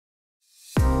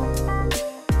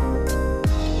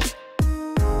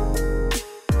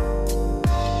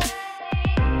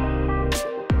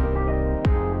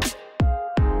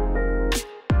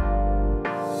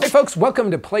folks, welcome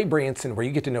to PlayBranson, where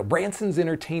you get to know Branson's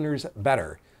entertainers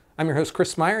better. I'm your host,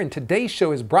 Chris Meyer, and today's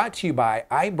show is brought to you by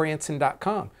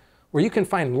iBranson.com, where you can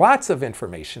find lots of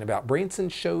information about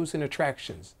Branson's shows and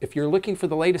attractions. If you're looking for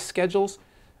the latest schedules,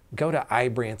 go to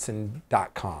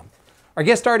iBranson.com. Our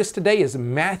guest artist today is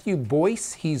Matthew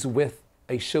Boyce. He's with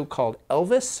a show called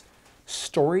Elvis,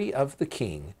 Story of the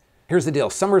King. Here's the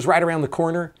deal. Summer's right around the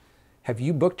corner. Have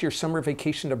you booked your summer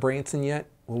vacation to Branson yet?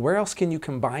 Well, where else can you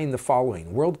combine the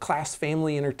following? World-class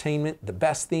family entertainment, the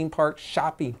best theme parks,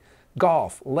 shopping,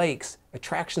 golf, lakes,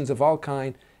 attractions of all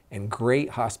kind, and great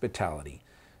hospitality.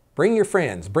 Bring your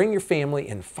friends, bring your family,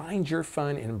 and find your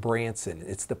fun in Branson.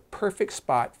 It's the perfect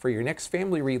spot for your next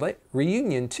family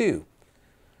reunion, too.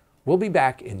 We'll be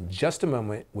back in just a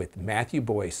moment with Matthew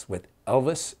Boyce with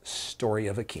Elvis, Story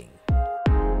of a King.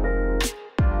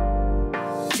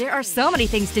 There are so many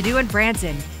things to do in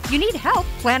Branson. You need help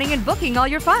planning and booking all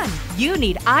your fun. You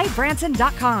need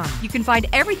iBranson.com. You can find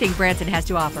everything Branson has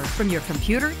to offer from your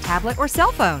computer, tablet, or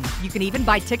cell phone. You can even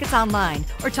buy tickets online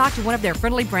or talk to one of their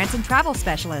friendly Branson travel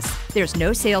specialists. There's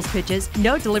no sales pitches,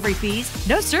 no delivery fees,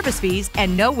 no service fees,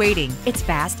 and no waiting. It's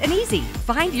fast and easy.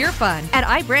 Find your fun at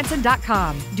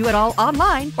iBranson.com. Do it all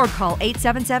online or call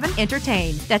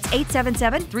 877-ENTERTAIN. That's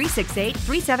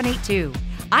 877-368-3782.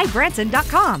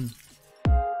 iBranson.com.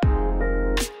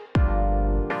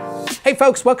 Hey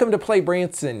folks, welcome to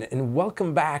PlayBranson and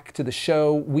welcome back to the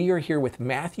show. We are here with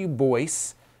Matthew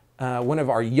Boyce, one of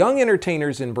our young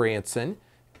entertainers in Branson,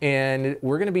 and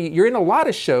you're in a lot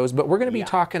of shows, but we're going to be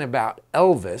talking about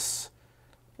Elvis,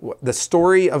 the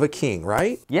Story of a King,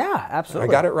 right? Yeah, absolutely.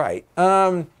 I got it right.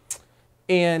 But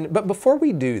before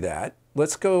we do that,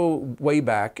 let's go way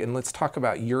back and let's talk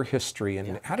about your history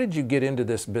and how did you get into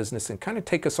this business and kind of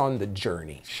take us on the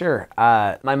journey. Sure.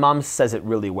 My mom says it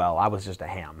really well. I was just a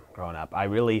ham growing up. I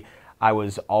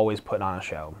was always putting on a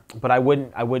show, but I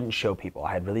wouldn't show people.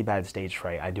 I had really bad stage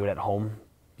fright. I'd do it at home,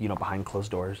 behind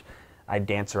closed doors. I'd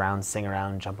dance around, sing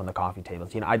around, jump on the coffee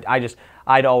tables.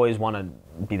 I'd always want to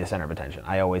be the center of attention.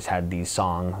 I always had these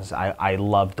songs. I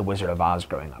loved The Wizard of Oz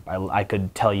growing up. I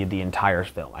could tell you the entire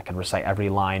film. I could recite every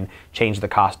line, change the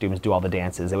costumes, do all the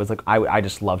dances. It was like, I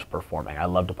just loved performing. I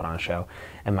loved to put on a show.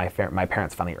 And my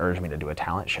parents finally urged me to do a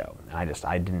talent show. And I was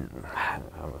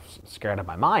scared out of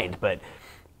my mind, but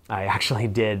I actually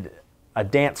did a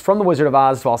dance from The Wizard of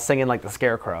Oz while singing like the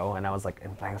Scarecrow, and I was like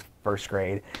in first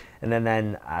grade. And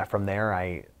then from there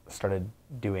I started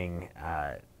doing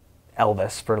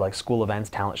Elvis for like school events,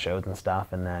 talent shows and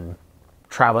stuff, and then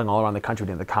traveling all around the country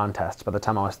doing the contests. By the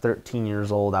time I was 13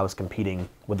 years old, I was competing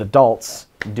with adults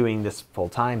doing this full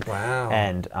time. Wow.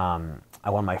 And I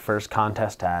won my first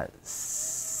contest at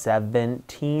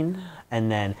 17, and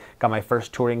then got my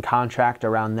first touring contract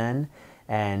around then,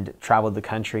 and traveled the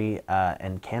country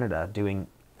and Canada doing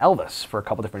Elvis for a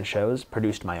couple different shows,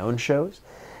 produced my own shows,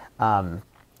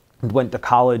 went to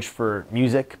college for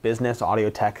music, business, audio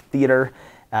tech, theater,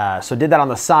 so did that on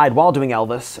the side while doing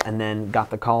Elvis, and then got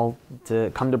the call to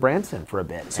come to Branson for a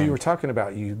bit. So you were talking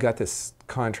about you got this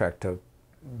contract to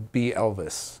be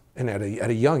Elvis and at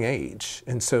a young age,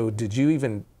 and so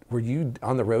were you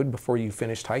on the road before you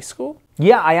finished high school?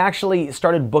 Yeah, I actually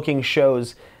started booking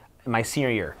shows my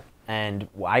senior year. And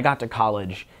I got to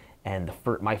college, and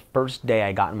my first day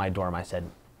I got in my dorm, I said,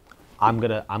 I'm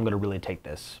gonna really take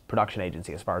this production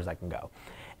agency as far as I can go.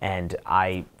 And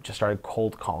I just started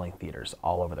cold calling theaters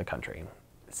all over the country,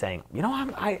 saying,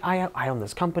 I own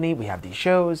this company, we have these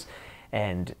shows,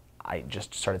 and I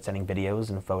just started sending videos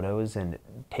and photos and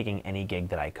taking any gig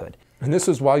that I could. And this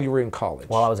was while you were in college?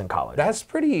 While I was in college. That's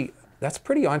pretty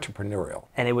entrepreneurial.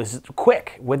 And it was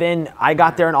quick. I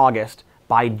got there in August.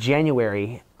 By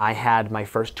January, I had my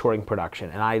first touring production,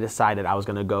 and I decided I was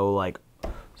going to go like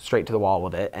straight to the wall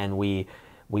with it. And we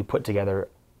put together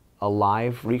a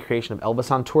live recreation of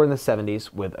Elvis on tour in the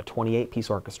 70s with a 28-piece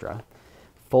orchestra,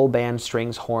 full band,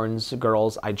 strings, horns,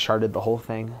 girls. I charted the whole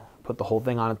thing, put the whole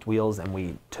thing on its wheels, and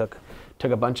we took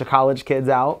a bunch of college kids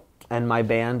out and my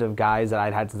band of guys that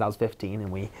I'd had since I was 15,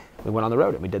 and we went on the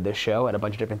road and we did this show at a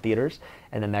bunch of different theaters,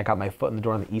 and then that got my foot in the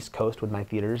door on the East Coast with my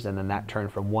theaters, and then that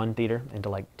turned from one theater into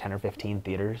like 10 or 15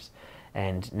 theaters,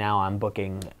 and now I'm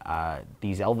booking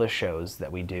these Elvis shows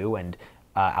that we do, and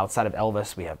outside of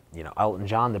Elvis, we have Elton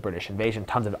John, The British Invasion,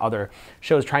 tons of other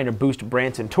shows trying to boost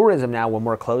Branson tourism now when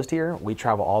we're closed here. We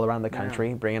travel all around the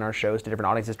country, bringing our shows to different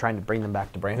audiences, trying to bring them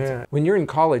back to Branson. Yeah. When you're in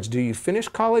college, do you finish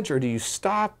college or do you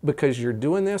stop because you're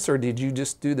doing this, or did you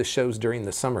just do the shows during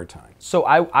the summertime? So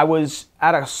I was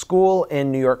at a school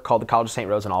in New York called the College of St.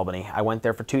 Rose in Albany. I went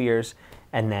there for 2 years.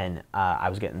 And then I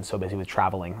was getting so busy with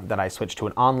traveling that I switched to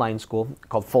an online school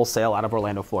called Full Sail out of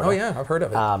Orlando, Florida. Oh yeah, I've heard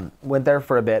of it. Went there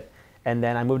for a bit. And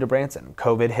then I moved to Branson.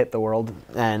 COVID hit the world,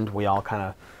 and we all kind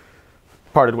of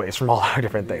parted ways from all our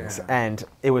different things. Yeah. And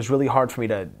it was really hard for me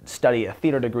to study a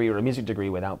theater degree or a music degree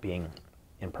without being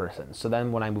in person. So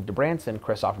then when I moved to Branson,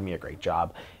 Chris offered me a great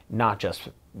job, not just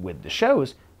with the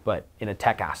shows, but in a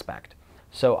tech aspect.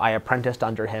 So I apprenticed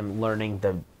under him, learning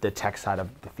the tech side of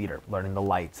the theater, learning the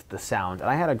lights, the sound. And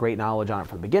I had a great knowledge on it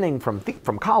from the beginning, from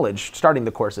college, starting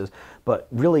the courses. But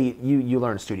really, you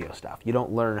learn studio stuff. You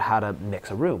don't learn how to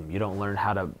mix a room. You don't learn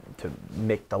how to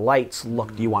make the lights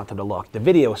look do you want them to look. The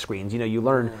video screens, you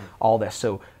learn all this.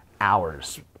 So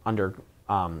hours under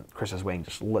Chris's wing,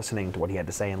 just listening to what he had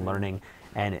to say and learning.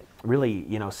 And it really,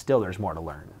 still there's more to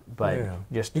learn. But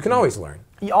just you can always learn.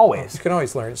 Always. You can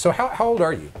always learn. So how old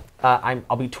are you?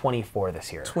 I'll be 24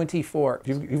 this year. 24.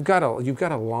 You've got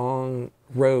a long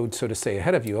road, so to say,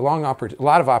 ahead of you. A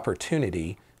lot of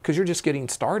opportunity because you're just getting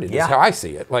started. Yeah. Is how I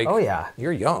see it. Like, oh yeah,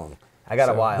 you're young. I got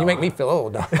a while. You make me feel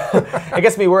old. It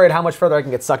gets me worried how much further I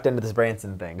can get sucked into this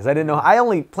Branson thing, because I didn't know. I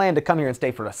only planned to come here and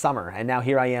stay for a summer, and now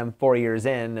here I am 4 years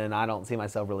in, and I don't see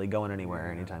myself really going anywhere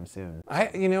anytime soon.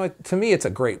 To me, it's a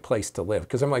great place to live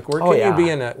because I'm like,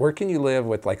 where can you live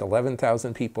with like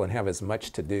 11,000 people and have as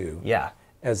much to do? Yeah.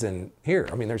 As in here.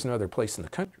 I mean, there's no other place in the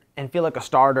country. And feel like a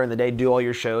star during the day, do all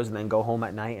your shows, and then go home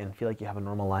at night and feel like you have a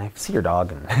normal life. See your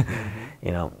dog, and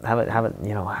have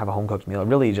a home cooked meal.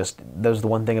 Really, just there's the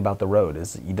one thing about the road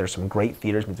is there's some great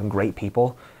theaters with some great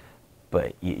people,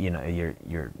 but you're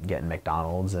getting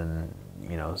McDonald's and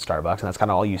Starbucks, and that's kind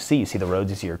of all you see. You see the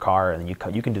roads, you see your car, and you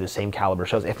can do the same caliber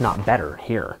shows, if not better,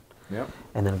 here. Yep.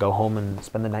 And then go home and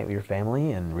spend the night with your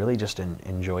family, and really just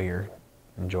enjoy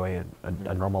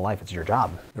a normal life. It's your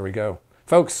job. There we go,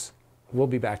 folks. We'll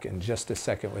be back in just a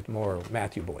second with more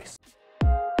Matthew Boyce.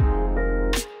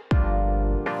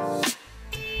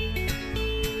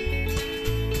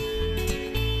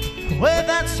 Well,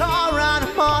 that's all right,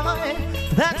 Molly.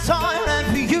 That's all right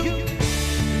for you.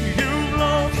 You've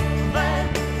lost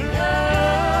that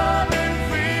love and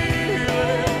feeling,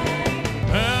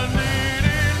 and it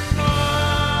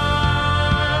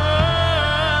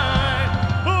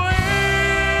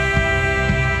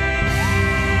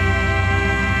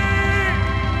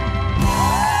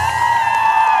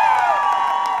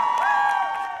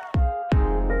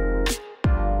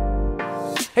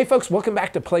Hey folks, welcome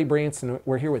back to PlayBranson.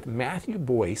 We're here with Matthew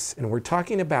Boyce, and we're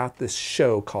talking about this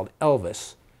show called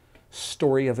Elvis,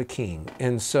 Story of a King.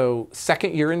 And so,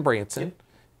 second year in Branson,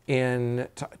 and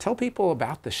tell people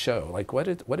about the show. Like, what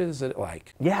is it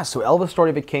like? Yeah, so Elvis,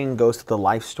 Story of a King goes to the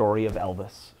life story of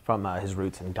Elvis, from his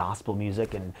roots in gospel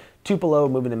music and Tupelo,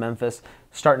 moving to Memphis,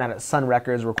 starting out at Sun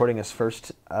Records, recording his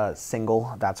first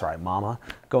single, That's All Right Mama,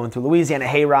 going through Louisiana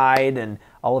Hayride and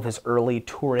all of his early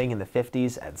touring in the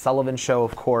 50s. Ed Sullivan Show,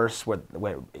 of course,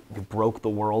 where he broke the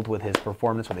world with his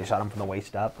performance, where they shot him from the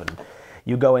waist up. And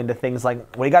you go into things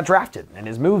like when he got drafted and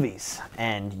his movies,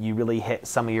 and you really hit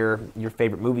some of your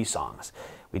favorite movie songs.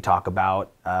 We talk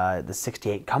about the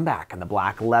 '68 comeback and the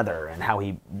black leather and how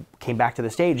he came back to the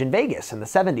stage in Vegas in the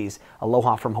 70s.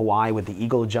 Aloha from Hawaii with the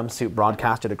Eagle jumpsuit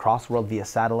broadcasted across the world via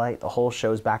satellite. The whole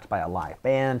show's backed by a live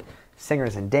band,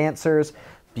 singers and dancers,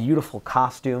 beautiful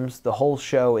costumes. The whole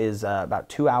show is about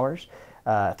 2 hours,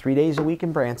 3 days a week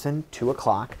in Branson, 2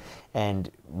 o'clock,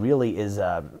 and really is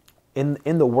in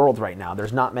the world right now.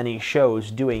 There's not many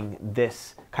shows doing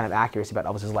this kind of accuracy about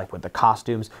Elvis's life with the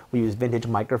costumes. We use vintage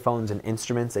microphones and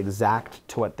instruments exact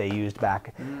to what they used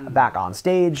back on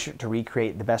stage to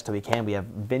recreate the best that we can. We have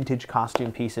vintage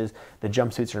costume pieces. The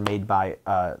jumpsuits are made by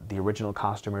the original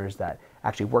costumers that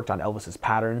actually worked on Elvis's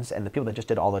patterns, and the people that just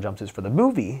did all the jumpsuits for the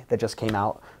movie that just came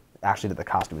out actually did the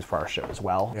costumes for our show as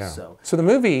well. Yeah. So the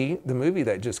movie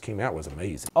that just came out was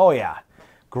amazing. Oh yeah,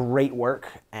 great work,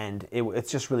 and it's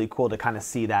just really cool to kind of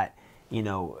see that,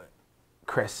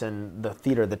 Chris and the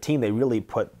theater, the team, they really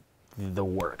put the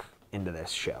work into this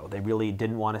show. They really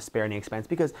didn't want to spare any expense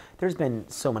because there's been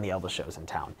so many Elvis shows in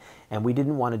town, and we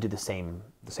didn't want to do the same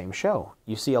show.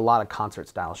 You see a lot of concert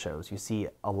style shows. You see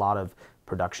a lot of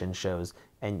production shows,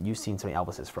 and you've seen so many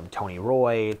Elvises, from Tony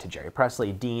Roy to Jerry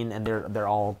Presley, Dean, and they're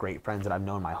all great friends that I've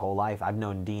known my whole life. I've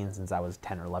known Dean since I was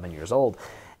 10 or 11 years old,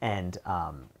 and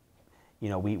we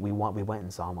went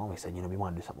and saw him all. We said, we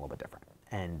want to do something a little bit different.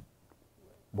 And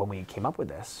when we came up with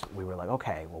this, we were like,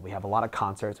 okay, well, we have a lot of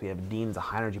concerts. We have Dean's a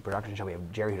high-energy production show. We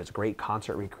have Jerry, who does great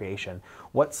concert recreation.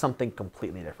 What's something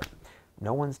completely different?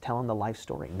 No one's telling the life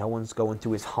story. No one's going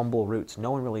through his humble roots.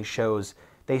 No one really shows.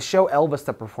 They show Elvis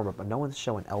the performer, but no one's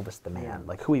showing Elvis the man,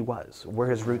 like who he was, where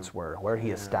his roots were, where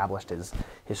he established his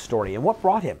story, and what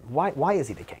brought him. Why is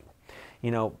he the king?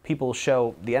 People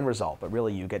show the end result, but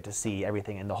really you get to see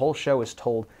everything. And the whole show is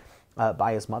told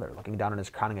by his mother, looking down on his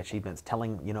crowning achievements,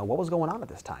 telling, what was going on at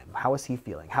this time. How was he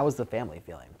feeling? How was the family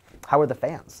feeling? How are the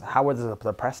fans? How are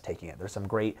the press taking it? There's some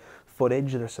great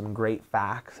footage, there's some great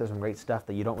facts, there's some great stuff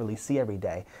that you don't really see every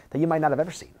day that you might not have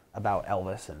ever seen about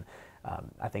Elvis. And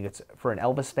I think it's, for an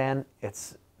Elvis fan,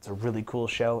 it's a really cool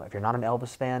show. If you're not an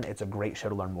Elvis fan, it's a great show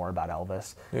to learn more about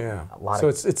Elvis. Yeah.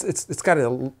 It's got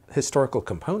a historical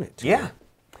component to it.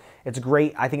 It's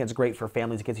great. I think it's great for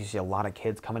families and kids. You see a lot of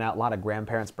kids coming out, a lot of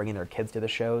grandparents bringing their kids to the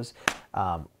shows.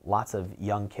 Lots of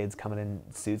young kids coming in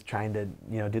suits trying to,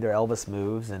 do their Elvis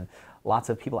moves, and lots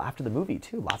of people after the movie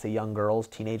too. Lots of young girls,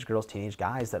 teenage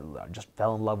guys that just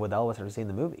fell in love with Elvis after seeing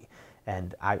the movie.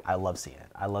 And I love seeing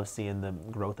it. I love seeing the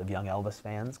growth of young Elvis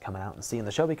fans coming out and seeing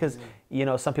the show because,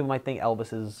 some people might think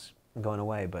Elvis is going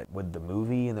away, but with the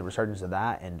movie and the resurgence of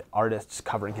that and artists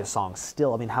covering his songs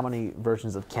still, I mean, how many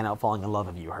versions of Can't Help Falling in Love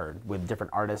have you heard with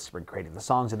different artists recreating the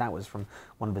songs? And that was from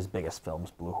one of his biggest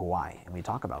films, Blue Hawaii. And we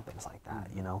talk about things like that,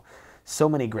 So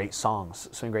many great songs,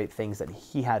 so many great things that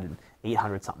he had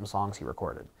 800-something songs he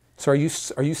recorded. So are you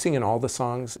singing all the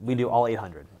songs? We do all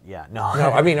 800. Yeah, no.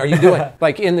 No, I mean, are you doing,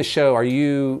 like in the show, are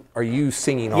you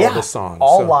singing all the songs?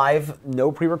 All live,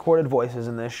 no pre-recorded voices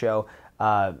in this show.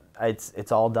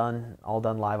 It's all done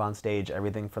live on stage,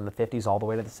 everything from the 50s all the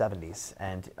way to the 70s.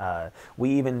 And we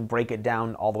even break it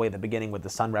down all the way at the beginning with the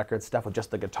Sun Records stuff with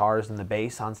just the guitars and the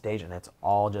bass on stage, and it's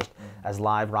all just as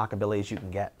live rockabilly as you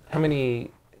can get.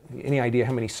 Any idea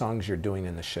how many songs you're doing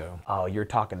in the show? Oh, you're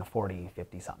talking 40,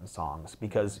 50-something songs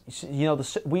because,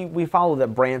 we follow the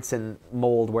Branson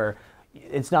mold where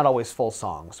it's not always full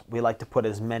songs. We like to put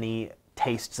as many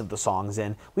tastes of the songs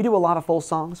in. We do a lot of full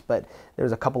songs, but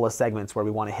there's a couple of segments where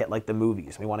we want to hit like the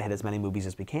movies. We want to hit as many movies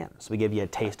as we can. So we give you a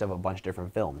taste of a bunch of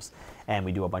different films, and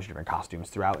we do a bunch of different costumes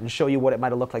throughout and show you what it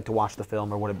might have looked like to watch the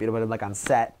film, or what it would have been like on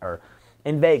set, or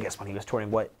in Vegas when he was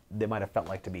touring, what they might have felt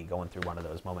like to be going through one of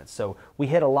those moments. So we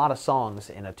hit a lot of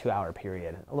songs in a 2-hour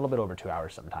period, a little bit over 2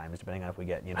 hours sometimes, depending on if we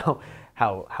get,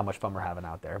 how much fun we're having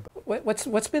out there.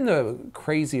 What's been the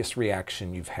craziest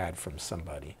reaction you've had from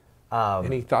somebody?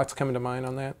 Any thoughts coming to mind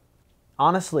on that?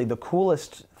 Honestly, the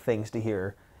coolest things to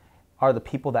hear are the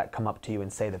people that come up to you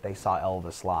and say that they saw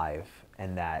Elvis live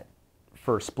and that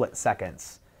for split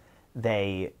seconds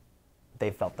they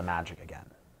felt the magic again.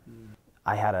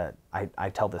 I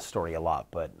tell this story a lot,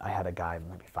 but I had a guy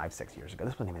maybe 5-6 years ago.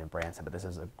 This wasn't even in Branson, but this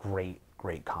is a great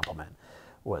compliment.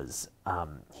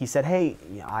 He said, "Hey,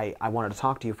 I wanted to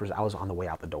talk to you first. I was on the way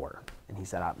out the door." And he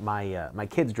said, my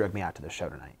kids dragged me out to the show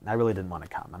tonight. And I really didn't want to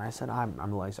come. And I said,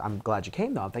 I'm glad you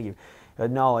came though, thank you. He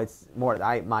said, no, it's more,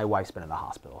 my wife's been in the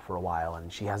hospital for a while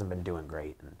and she hasn't been doing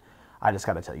great. And I just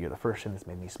got to tell you, you're the first thing that's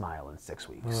made me smile in 6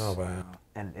 weeks. Oh, wow.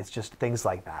 And it's just things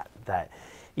like that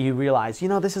you realize,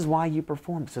 this is why you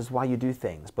perform, this is why you do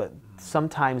things. But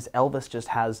sometimes Elvis just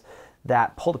has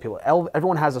that pull to people.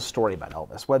 Everyone has a story about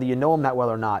Elvis, whether you know him that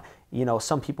well or not.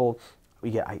 Some people,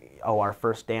 our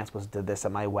first dance was to this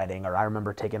at my wedding, or I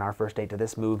remember taking our first date to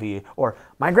this movie, or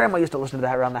my grandma used to listen to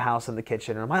that around the house in the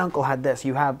kitchen, or my uncle had this. A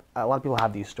lot of people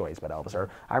have these stories about Elvis, or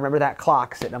I remember that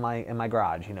clock sitting in my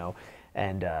garage,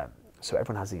 and so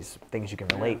everyone has these things you can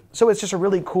relate. So it's just a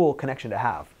really cool connection to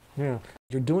have. Yeah.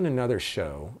 You're doing another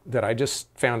show that I just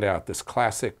found out, this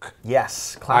classic...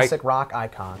 Yes, classic rock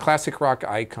icon. Classic rock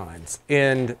icons.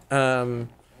 And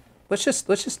let's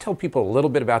just tell people a little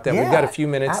bit about that. Yeah, we've got a few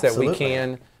minutes absolutely. that we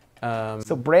can.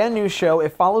 So brand new show.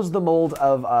 It follows the mold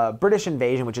of British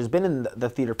Invasion, which has been in the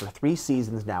theater for 3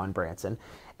 seasons now in Branson.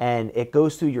 And it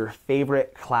goes through your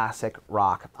favorite classic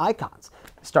rock icons.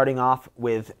 Starting off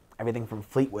with everything from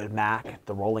Fleetwood Mac,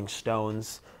 the Rolling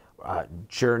Stones,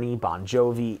 Journey, Bon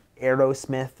Jovi,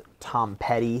 Aerosmith, Tom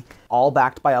Petty, all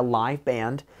backed by a live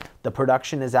band. The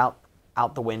production is out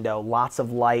the window, lots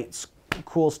of lights,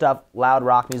 cool stuff, loud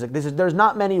rock music. There's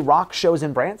not many rock shows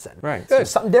in Branson. Right. So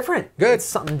it's something different. Good. It's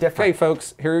something different. Okay,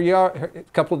 folks, here you are. A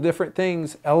couple of different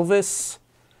things. Elvis,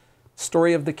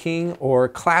 Story of the King, or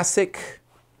classic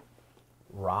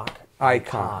rock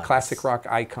icon. Classic rock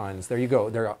icons. There you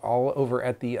go. They're all over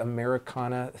at the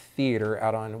Americana Theater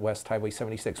out on West Highway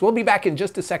 76. We'll be back in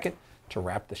just a second to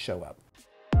wrap the show up.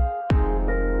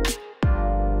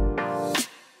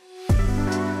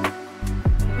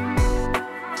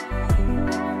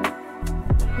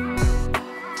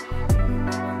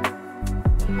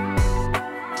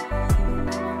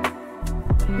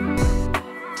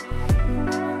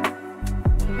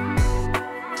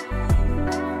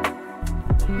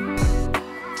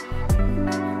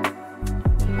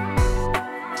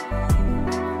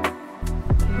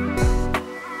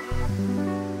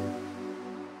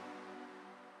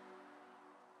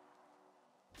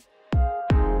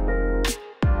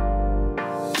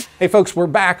 Hey folks, we're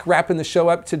back wrapping the show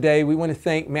up today. We want to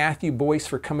thank Matthew Boyce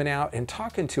for coming out and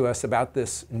talking to us about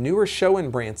this newer show in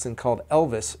Branson called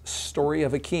Elvis, Story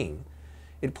of a King.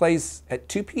 It plays at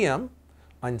 2 p.m.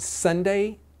 on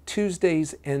Sunday,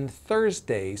 Tuesdays, and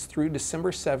Thursdays through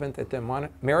December 7th at the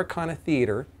Americana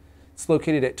Theater. It's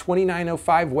located at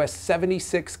 2905 West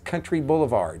 76 Country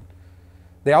Boulevard.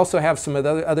 They also have some of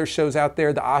the other shows out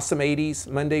there, the Awesome 80s,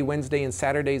 Monday, Wednesday, and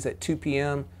Saturdays at 2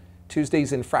 p.m.,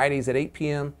 Tuesdays and Fridays at 8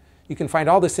 p.m. You can find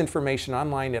all this information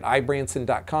online at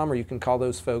ibranson.com, or you can call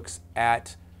those folks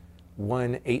at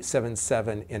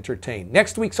 1-877-ENTERTAIN.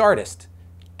 Next week's artist,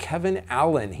 Kevin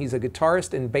Allen. He's a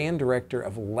guitarist and band director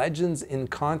of Legends in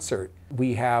Concert.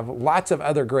 We have lots of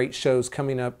other great shows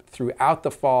coming up throughout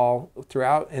the fall,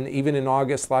 and even in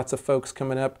August, lots of folks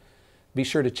coming up. Be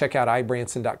sure to check out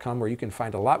ibranson.com, where you can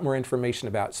find a lot more information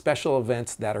about special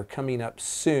events that are coming up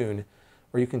soon,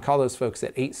 or you can call those folks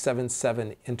at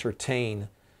 877-ENTERTAIN.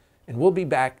 And we'll be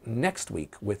back next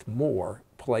week with more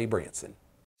Play Branson.